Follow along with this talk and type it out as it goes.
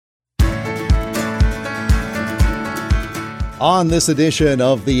On this edition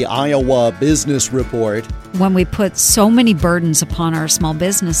of the Iowa Business Report, when we put so many burdens upon our small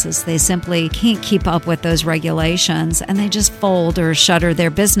businesses, they simply can't keep up with those regulations and they just fold or shutter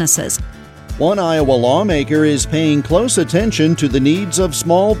their businesses. One Iowa lawmaker is paying close attention to the needs of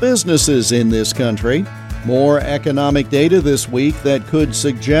small businesses in this country. More economic data this week that could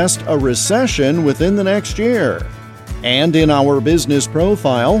suggest a recession within the next year. And in our business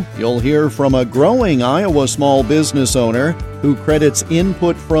profile, you'll hear from a growing Iowa small business owner who credits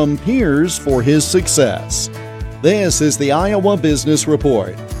input from peers for his success. This is the Iowa Business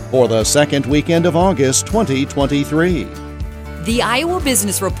Report for the second weekend of August 2023. The Iowa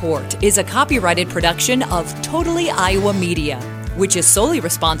Business Report is a copyrighted production of Totally Iowa Media, which is solely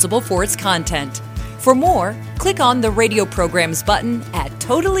responsible for its content. For more, click on the radio programs button at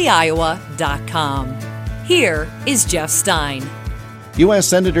totallyiowa.com. Here is Jeff Stein. U.S.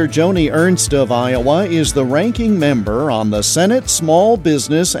 Senator Joni Ernst of Iowa is the ranking member on the Senate Small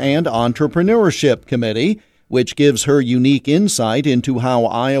Business and Entrepreneurship Committee, which gives her unique insight into how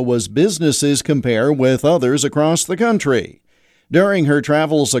Iowa's businesses compare with others across the country. During her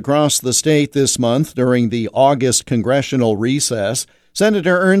travels across the state this month during the August congressional recess,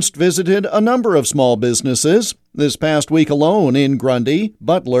 Senator Ernst visited a number of small businesses, this past week alone in Grundy,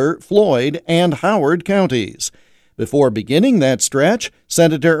 Butler, Floyd, and Howard counties. Before beginning that stretch,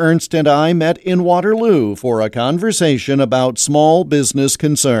 Senator Ernst and I met in Waterloo for a conversation about small business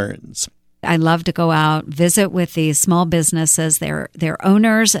concerns. I love to go out, visit with these small businesses, their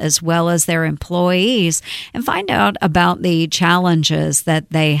owners, as well as their employees, and find out about the challenges that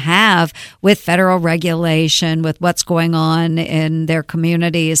they have with federal regulation, with what's going on in their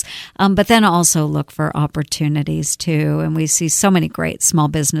communities, but then also look for opportunities too. And we see so many great small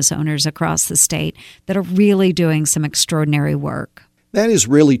business owners across the state that are really doing some extraordinary work. That is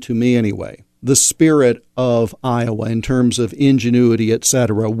really, to me anyway, the spirit of Iowa in terms of ingenuity,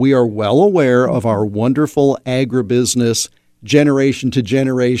 etc. We are well aware of our wonderful agribusiness,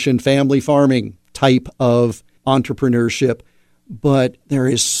 generation-to-generation family farming type of entrepreneurship, but there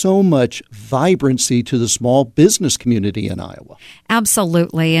is so much vibrancy to the small business community in Iowa.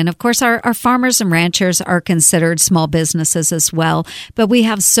 Absolutely. And of course, our farmers and ranchers are considered small businesses as well. But we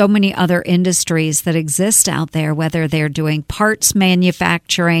have so many other industries that exist out there, whether they're doing parts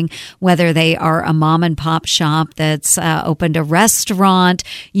manufacturing, whether they are a mom and pop shop that's opened a restaurant,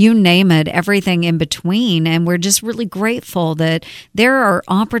 you name it, everything in between. And we're just really grateful that there are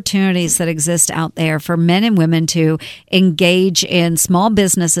opportunities that exist out there for men and women to engage in small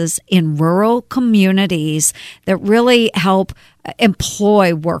businesses in rural communities that really help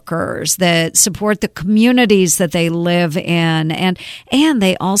employ workers, that support the communities that they live in, and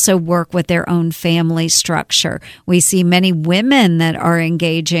they also work with their own family structure. We see many women that are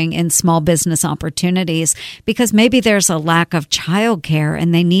engaging in small business opportunities because maybe there's a lack of childcare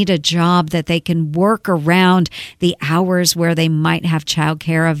and they need a job that they can work around the hours where they might have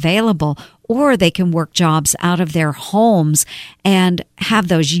childcare available. Or they can work jobs out of their homes and have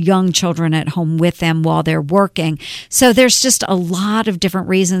those young children at home with them while they're working. So there's just a lot of different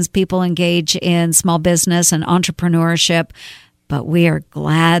reasons people engage in small business and entrepreneurship, but we are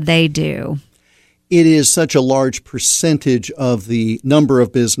glad they do. It is such a large percentage of the number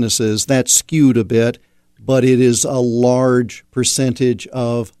of businesses that's skewed a bit, but it is a large percentage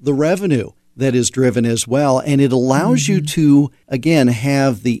of the revenue that is driven as well. And it allows you to, again,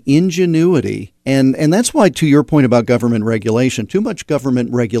 have the ingenuity. And that's why, to your point about government regulation, too much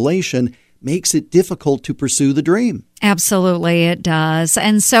government regulation makes it difficult to pursue the dream. Absolutely, it does.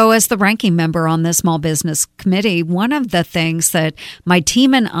 And so as the ranking member on the Small Business Committee, one of the things that my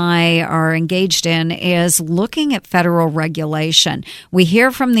team and I are engaged in is looking at federal regulation. We hear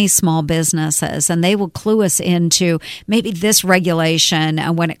from these small businesses, and they will clue us into maybe this regulation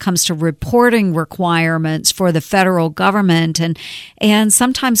when it comes to reporting requirements for the federal government. And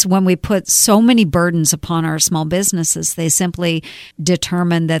sometimes when we put so many burdens upon our small businesses, they simply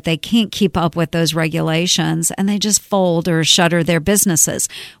determine that they can't keep up with those regulations, and they just fold or shutter their businesses.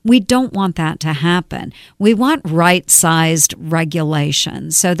 We don't want that to happen. We want right-sized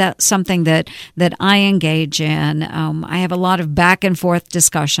regulations. So that's something that I engage in. I have a lot of back and forth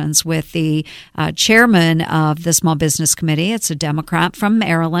discussions with the chairman of the Small Business Committee. It's a Democrat from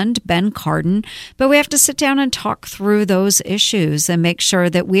Maryland, Ben Cardin. But we have to sit down and talk through those issues and make sure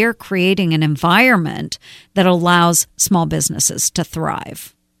that we are creating an environment that allows small businesses to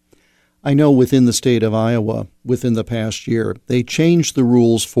thrive. I know within the state of Iowa, within the past year, they changed the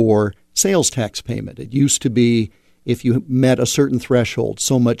rules for sales tax payment. It used to be if you met a certain threshold,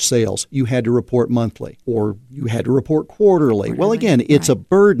 so much sales, you had to report monthly or you had to report quarterly. Well, again, it's a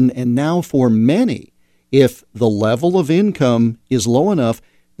burden, and now for many, If the level of income is low enough,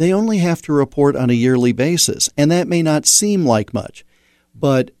 they only have to report on a yearly basis, and that may not seem like much.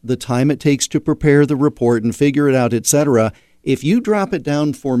 But the time it takes to prepare the report and figure it out, etc., if you drop it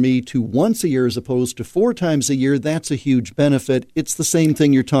down for me to once a year as opposed to 4 times a year, that's a huge benefit. It's the same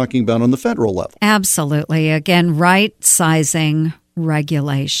thing you're talking about on the federal level. Absolutely. Again, right-sizing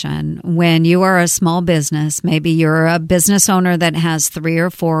regulation. When you are a small business, maybe you're a business owner that has 3 or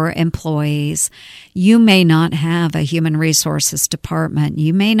 4 employees, you may not have a human resources department.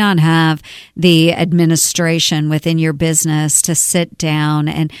 You may not have the administration within your business to sit down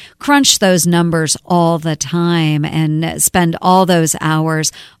and crunch those numbers all the time and spend all those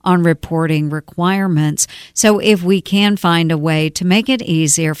hours on reporting requirements. So if we can find a way to make it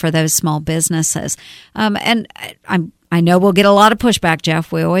easier for those small businesses, I know we'll get a lot of pushback,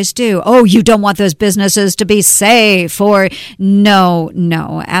 Jeff. We always do. Oh, you don't want those businesses to be safe, or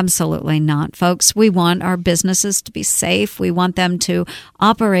no, absolutely not, folks. We want our businesses to be safe. We want them to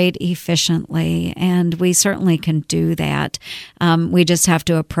operate efficiently, and we certainly can do that. We just have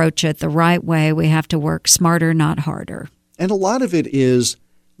to approach it the right way. We have to work smarter, not harder. And a lot of it is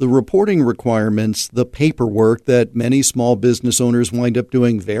the reporting requirements, the paperwork that many small business owners wind up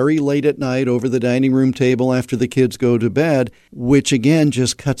doing very late at night over the dining room table after the kids go to bed, which again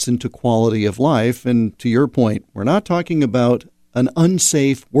just cuts into quality of life. And to your point, we're not talking about an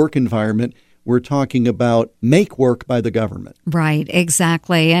unsafe work environment. We're talking about make work by the government. Right,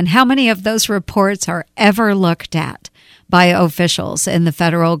 exactly. And how many of those reports are ever looked at by officials in the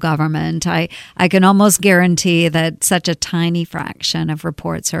federal government? I can almost guarantee that such a tiny fraction of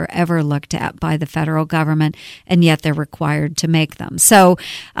reports are ever looked at by the federal government, and yet they're required to make them. So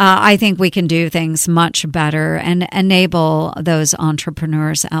I think we can do things much better and enable those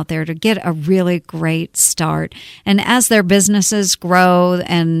entrepreneurs out there to get a really great start. And as their businesses grow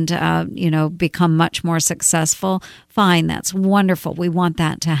and become much more successful, fine, that's wonderful. We want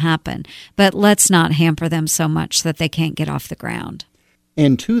that to happen. But let's not hamper them so much that they can't get off the ground.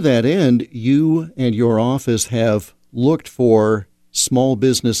 And to that end, you and your office have looked for small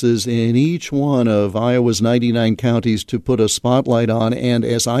businesses in each one of Iowa's 99 counties to put a spotlight on. And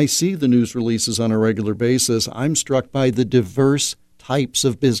as I see the news releases on a regular basis, I'm struck by the diverse types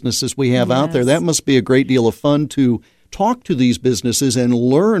of businesses we have out there. That must be a great deal of fun to talk to these businesses and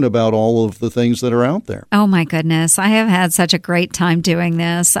learn about all of the things that are out there. Oh, my goodness. I have had such a great time doing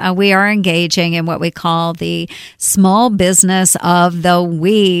this. We are engaging in what we call the Small Business of the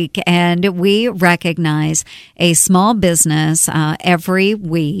Week, and we recognize a small business every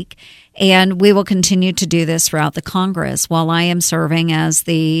week. And we will continue to do this throughout the Congress. While I am serving as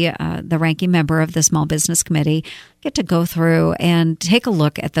the ranking member of the Small Business Committee, get to go through and take a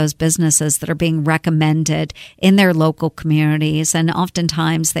look at those businesses that are being recommended in their local communities. And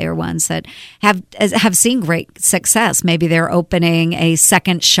oftentimes they are ones that have seen great success. Maybe they're opening a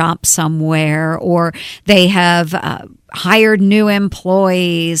second shop somewhere, or they have hired new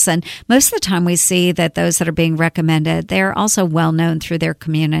employees. And most of the time we see that those that are being recommended, they're also well known through their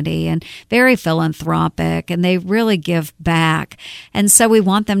community and very philanthropic, and they really give back. And so we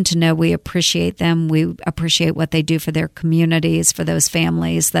want them to know we appreciate them. We appreciate what they do for their communities, for those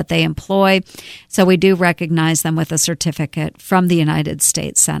families that they employ. So we do recognize them with a certificate from the United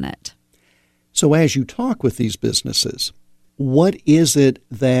States Senate. So as you talk with these businesses, what is it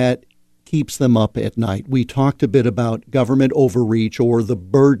that keeps them up at night? We talked a bit about government overreach or the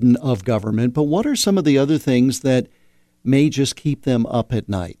burden of government, but what are some of the other things that may just keep them up at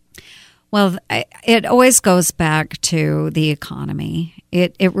night? Well, it always goes back to the economy.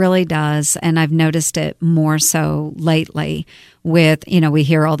 It really does. And I've noticed it more so lately with, we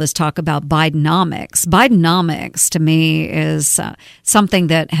hear all this talk about Bidenomics. Bidenomics to me is something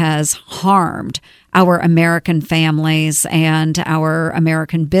that has harmed our American families and our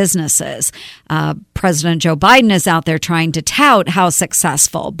American businesses. President Joe Biden is out there trying to tout how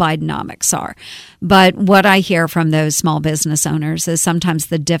successful Bidenomics are. But what I hear from those small business owners is sometimes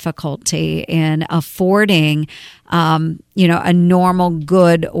the difficulty in affording a normal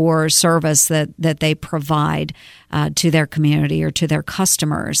good or service that they provide to their community or to their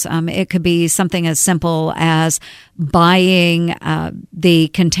customers. It could be something as simple as buying the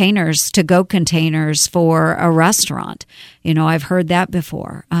containers, to-go containers for a restaurant. I've heard that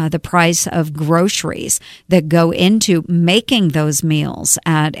before. The price of groceries that go into making those meals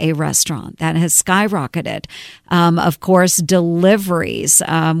at a restaurant, that has skyrocketed. Of course, deliveries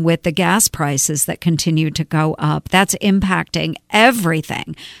with the gas prices that continue to go up. That's impacting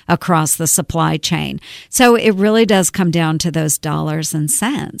everything across the supply chain. So it really really does come down to those dollars and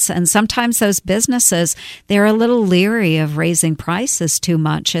cents. And sometimes those businesses, they're a little leery of raising prices too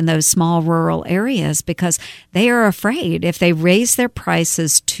much in those small rural areas because they are afraid if they raise their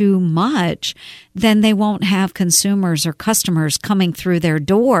prices too much, then they won't have consumers or customers coming through their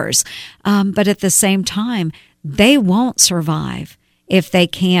doors. But at the same time, they won't survive if they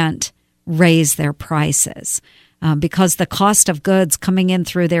can't raise their prices. Because the cost of goods coming in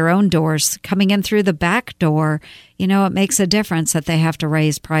through their own doors, coming in through the back door, it makes a difference that they have to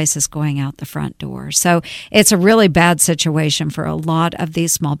raise prices going out the front door. So it's a really bad situation for a lot of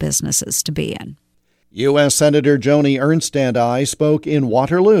these small businesses to be in. U.S. Senator Joni Ernst and I spoke in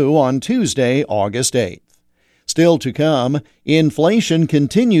Waterloo on Tuesday, August 8th. Still to come, inflation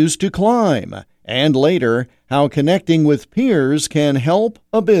continues to climb. And later, how connecting with peers can help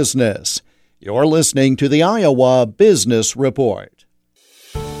a business. You're listening to the Iowa Business Report.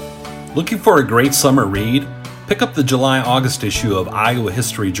 Looking for a great summer read? Pick up the July-August issue of Iowa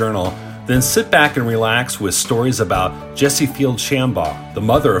History Journal, then sit back and relax with stories about Jessie Field Shambaugh, the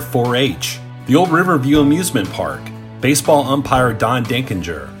mother of 4-H, the Old Riverview Amusement Park, baseball umpire Don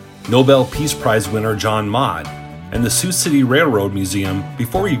Denkinger, Nobel Peace Prize winner John Maude, and the Sioux City Railroad Museum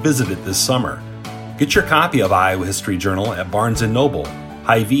before you visit it this summer. Get your copy of Iowa History Journal at Barnes & Noble,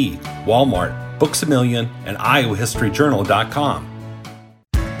 Hy-Vee, Walmart, Books A Million, and iowahistoryjournal.com.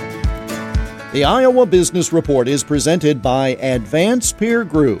 The Iowa Business Report is presented by Advance Peer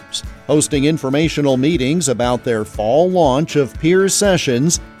Groups, hosting informational meetings about their fall launch of peer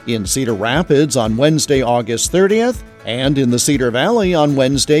sessions in Cedar Rapids on Wednesday, August 30th, and in the Cedar Valley on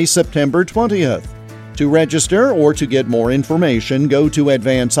Wednesday, September 20th. To register or to get more information, go to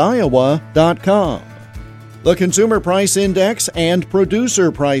advanceiowa.com. The Consumer Price Index and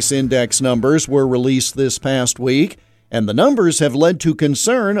Producer Price Index numbers were released this past week, and the numbers have led to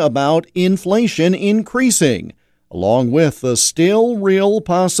concern about inflation increasing, along with the still real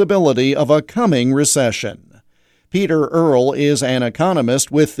possibility of a coming recession. Peter Earle is an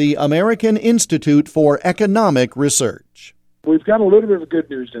economist with the American Institute for Economic Research. We've got a little bit of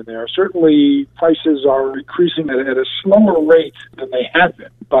good news in there. Certainly, prices are increasing at a slower rate than they have been.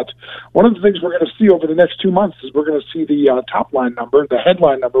 But one of the things we're going to see over the next 2 months is we're going to see the top-line number, the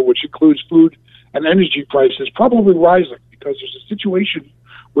headline number, which includes food and energy prices, probably rising because there's a situation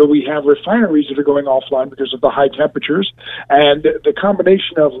where we have refineries that are going offline because of the high temperatures. And the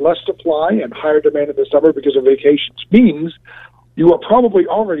combination of less supply and higher demand in the summer because of vacations means you are probably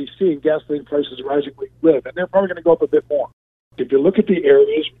already seeing gasoline prices rising where you live, and they're probably going to go up a bit more. If you look at the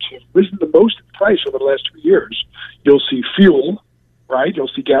areas which have risen the most in price over the last 2 years, you'll see fuel, right? You'll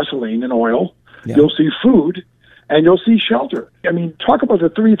see gasoline and oil. Yeah. You'll see food, and you'll see shelter. I mean, talk about the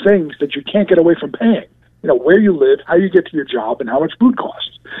three things that you can't get away from paying. Where you live, how you get to your job, and how much food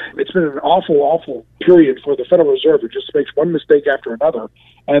costs. It's been an awful, awful period for the Federal Reserve. It just makes one mistake after another.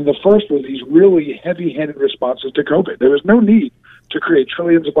 And the first was these really heavy-handed responses to COVID. There was no need to create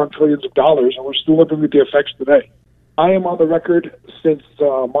trillions upon trillions of dollars, and we're still living with the effects today. I am on the record since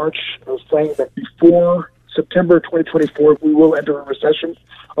March of saying that before September 2024, we will enter a recession.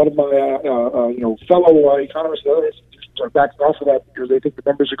 One of my fellow economists and other institutions are backing off of that because they think the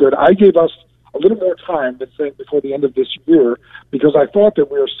numbers are good. I gave us a little more time than saying before the end of this year because I thought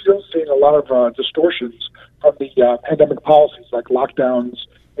that we are still seeing a lot of distortions from the pandemic policies like lockdowns,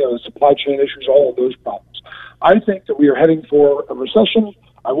 the supply chain issues, all of those problems. I think that we are heading for a recession.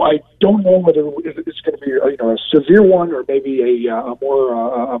 I don't know whether it's going to be a severe one or maybe a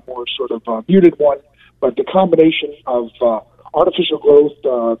more sort of muted one, but the combination of artificial growth,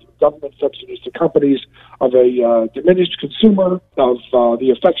 government subsidies to companies, of a diminished consumer, of the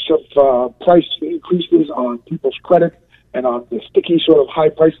effects of price increases on people's credit and on the sticky sort of high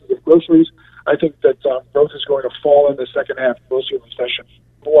prices of groceries, I think that growth is going to fall in the second half, mostly of the recession,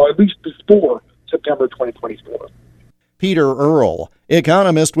 well, at least before September 2024. Peter Earle,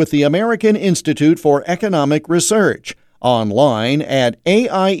 economist with the American Institute for Economic Research, online at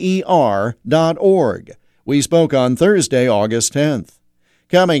AIER.org. We spoke on Thursday, August 10th.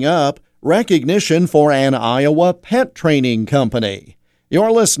 Coming up, recognition for an Iowa pet training company.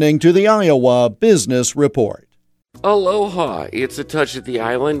 You're listening to the Iowa Business Report. Aloha! It's A Touch of the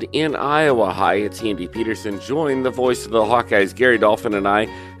Island in Iowa. Hi, it's Andy Peterson. Join the voice of the Hawkeyes, Gary Dolphin, and I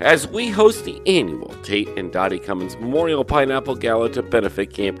as we host the annual Tate and Dottie Cummins Memorial Pineapple Gala to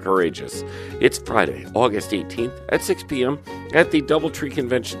benefit Camp Courageous. It's Friday, August 18th at 6 p.m. at the Doubletree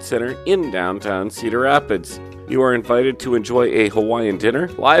Convention Center in downtown Cedar Rapids. You are invited to enjoy a Hawaiian dinner,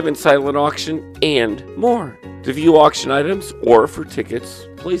 live and silent auction, and more. To view auction items or for tickets,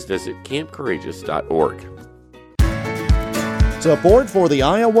 please visit campcourageous.org. Support for the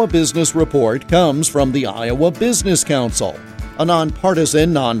Iowa Business Report comes from the Iowa Business Council, a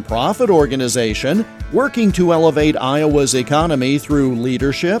nonpartisan nonprofit organization working to elevate Iowa's economy through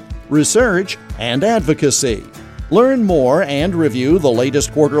leadership, research, and advocacy. Learn more and review the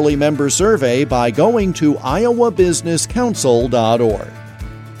latest quarterly member survey by going to iowabusinesscouncil.org.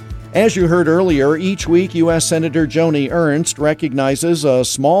 As you heard earlier, each week U.S. Senator Joni Ernst recognizes a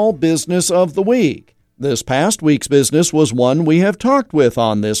small business of the week. This past week's business was one we have talked with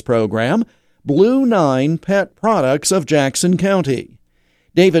on this program, Blue 9 Pet Products of Jackson County.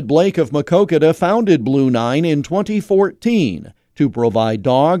 David Blake of Maquoketa founded Blue 9 in 2014 to provide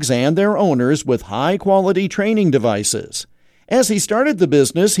dogs and their owners with high-quality training devices. As he started the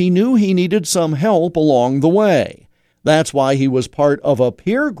business, he knew he needed some help along the way. That's why he was part of a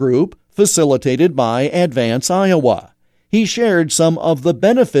peer group facilitated by Advance Iowa. He shared some of the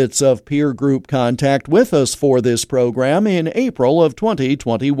benefits of peer group contact with us for this program in April of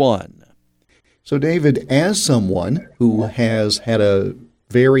 2021. So, David, as someone who has had a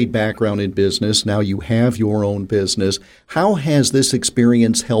varied background in business, now you have your own business, how has this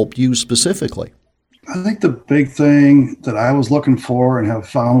experience helped you specifically? I think the big thing that I was looking for and have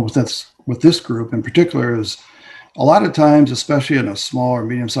found with this group in particular is a lot of times, especially in a small or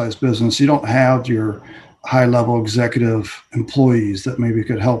medium-sized business, you don't have your high-level executive employees that maybe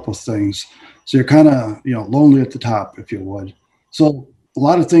could help with things. So you're kind of, lonely at the top, if you would. So a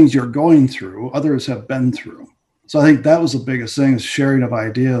lot of things you're going through, others have been through. So I think that was the biggest thing, is sharing of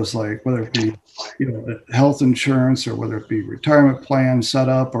ideas, like whether it be, health insurance, or whether it be retirement plan set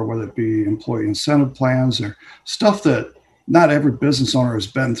up, or whether it be employee incentive plans, or stuff that not every business owner has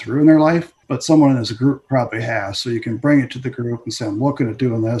been through in their life, but someone in this group probably has. So you can bring it to the group and say, I'm looking at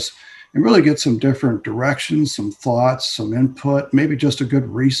doing this, and really get some different directions, some thoughts, some input, maybe just a good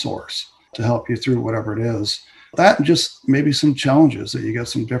resource to help you through whatever it is. That, and just maybe some challenges that you get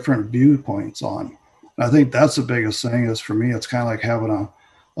some different viewpoints on. I think that's the biggest thing. Is for me, it's kind of like having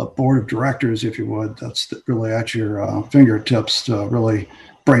a board of directors, if you would, that's really at your fingertips to really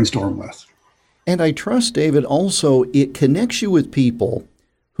brainstorm with. And I trust, David, also it connects you with people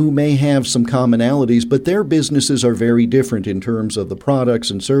who may have some commonalities, but their businesses are very different in terms of the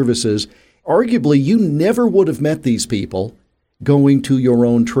products and services. Arguably, you never would have met these people going to your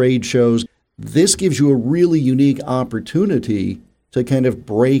own trade shows. This gives you a really unique opportunity to kind of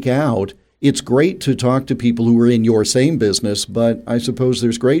break out. It's great to talk to people who are in your same business, but I suppose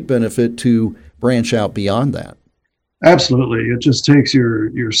there's great benefit to branch out beyond that. Absolutely. It just takes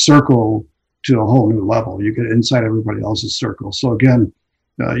your circle to a whole new level. You get inside everybody else's circle. So again,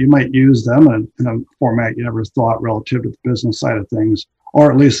 you might use them in a format you never thought relative to the business side of things,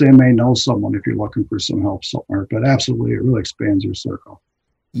 or at least they may know someone if you're looking for some help somewhere. But absolutely, it really expands your circle.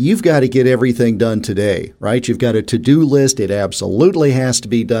 You've got to get everything done today, right? You've got a to-do list. It absolutely has to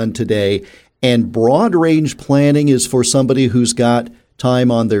be done today. And broad range planning is for somebody who's got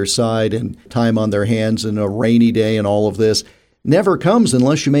time on their side and time on their hands and a rainy day and all of this. Never comes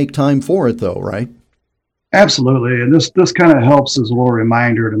unless you make time for it, though, right? Absolutely. And this kind of helps as a little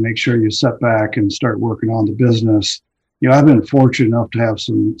reminder to make sure you set back and start working on the business. I've been fortunate enough to have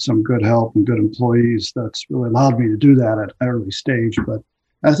some good help and good employees that's really allowed me to do that at an early stage. But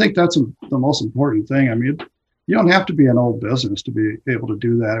I think that's the most important thing. I mean, you don't have to be an old business to be able to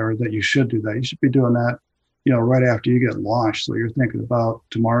do that, or that you should do that. You should be doing that, right after you get launched. So you're thinking about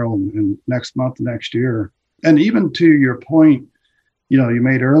tomorrow and next month, next year. And even to your point, you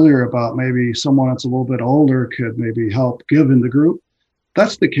made earlier about maybe someone that's a little bit older could maybe help give in the group.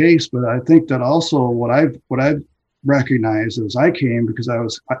 That's the case. But I think that also what I've recognized as I came, because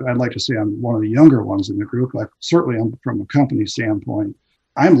I'd like to say I'm one of the younger ones in the group, like certainly I'm from a company standpoint.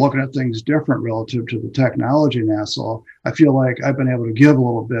 I'm looking at things different relative to the technology now. So I feel like I've been able to give a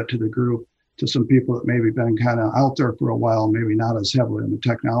little bit to the group, to some people that maybe been kind of out there for a while, maybe not as heavily on the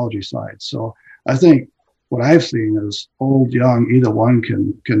technology side. So I think what I've seen is old, young, either one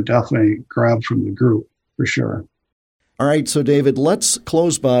can definitely grab from the group for sure. All right. So David, let's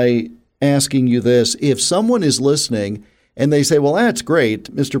close by asking you this. If someone is listening and they say, well, that's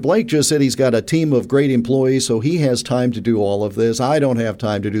great, Mr. Blake just said he's got a team of great employees, so he has time to do all of this. I don't have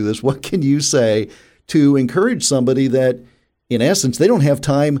time to do this. What can you say to encourage somebody that, in essence, they don't have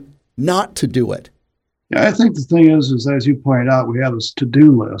time not to do it? Yeah, I think the thing is as you pointed out, we have this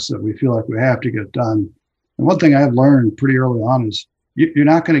to-do list that we feel like we have to get done. And one thing I've learned pretty early on is you're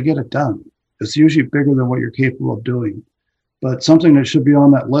not going to get it done. It's usually bigger than what you're capable of doing. But something that should be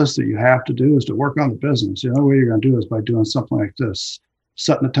on that list that you have to do is to work on the business. The only way you're going to do it is by doing something like this,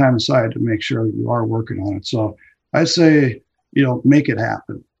 setting the time aside to make sure that you are working on it. So I say, make it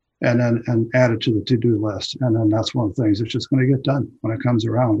happen. and add it to the to-do list. And then that's one of the things that's just going to get done when it comes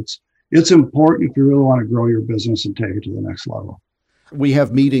around. It's important if you really want to grow your business and take it to the next level. We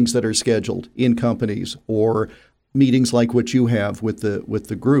have meetings that are scheduled in companies, or meetings like what you have with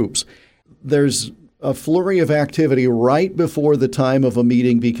the groups. There's a flurry of activity right before the time of a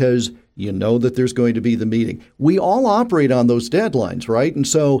meeting because you know that there's going to be the meeting. We all operate on those deadlines, right? And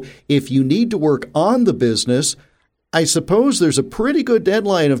so if you need to work on the business, I suppose there's a pretty good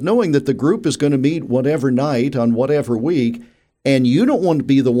deadline of knowing that the group is going to meet whatever night on whatever week, and you don't want to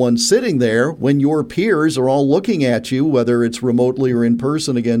be the one sitting there when your peers are all looking at you, whether it's remotely or in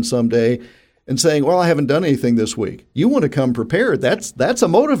person again someday, and saying, well, I haven't done anything this week. You want to come prepared. That's a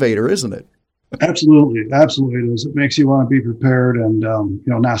motivator, isn't it? Absolutely it is. It makes you want to be prepared and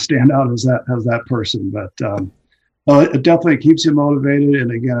not stand out as that person. But it definitely keeps you motivated.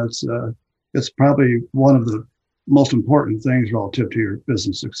 And again, it's probably one of the most important things relative to your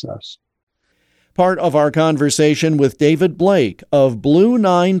business success. Part of our conversation with David Blake of Blue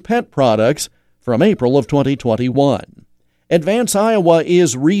 9 Pet Products from April of 2021. Advance Iowa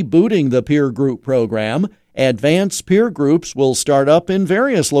is rebooting the peer group program. Advance peer groups will start up in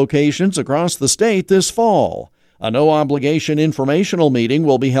various locations across the state this fall. A no-obligation informational meeting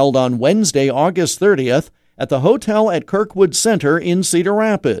will be held on Wednesday, August 30th at the Hotel at Kirkwood Center in Cedar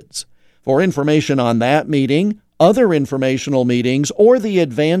Rapids. For information on that meeting, other informational meetings, or the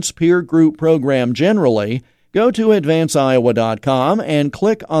Advance Peer Group program generally, go to advanceiowa.com and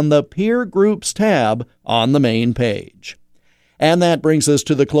click on the Peer Groups tab on the main page. And that brings us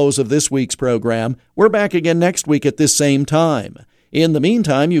to the close of this week's program. We're back again next week at this same time. In the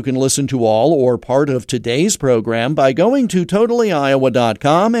meantime, you can listen to all or part of today's program by going to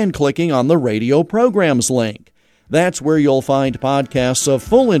totallyiowa.com and clicking on the radio programs link. That's where you'll find podcasts of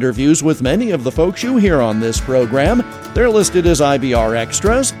full interviews with many of the folks you hear on this program. They're listed as IBR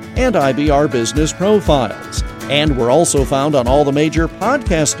Extras and IBR Business Profiles. And we're also found on all the major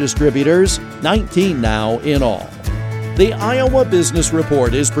podcast distributors, 19 now in all. The Iowa Business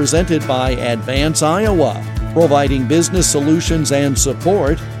Report is presented by Advance Iowa, providing business solutions and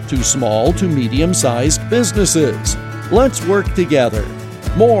support to small to medium-sized businesses. Let's work together.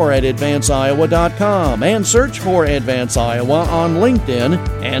 More at advanceiowa.com and search for Advance Iowa on LinkedIn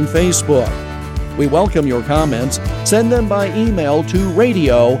and Facebook. We welcome your comments. Send them by email to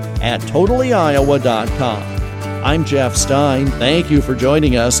radio@totallyiowa.com. I'm Jeff Stein. Thank you for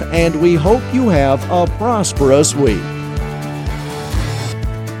joining us, and we hope you have a prosperous week.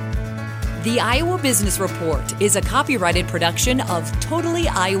 The Iowa Business Report is a copyrighted production of Totally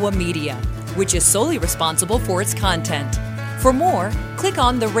Iowa Media, which is solely responsible for its content. For more, click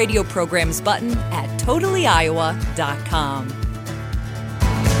on the radio programs button at totallyiowa.com.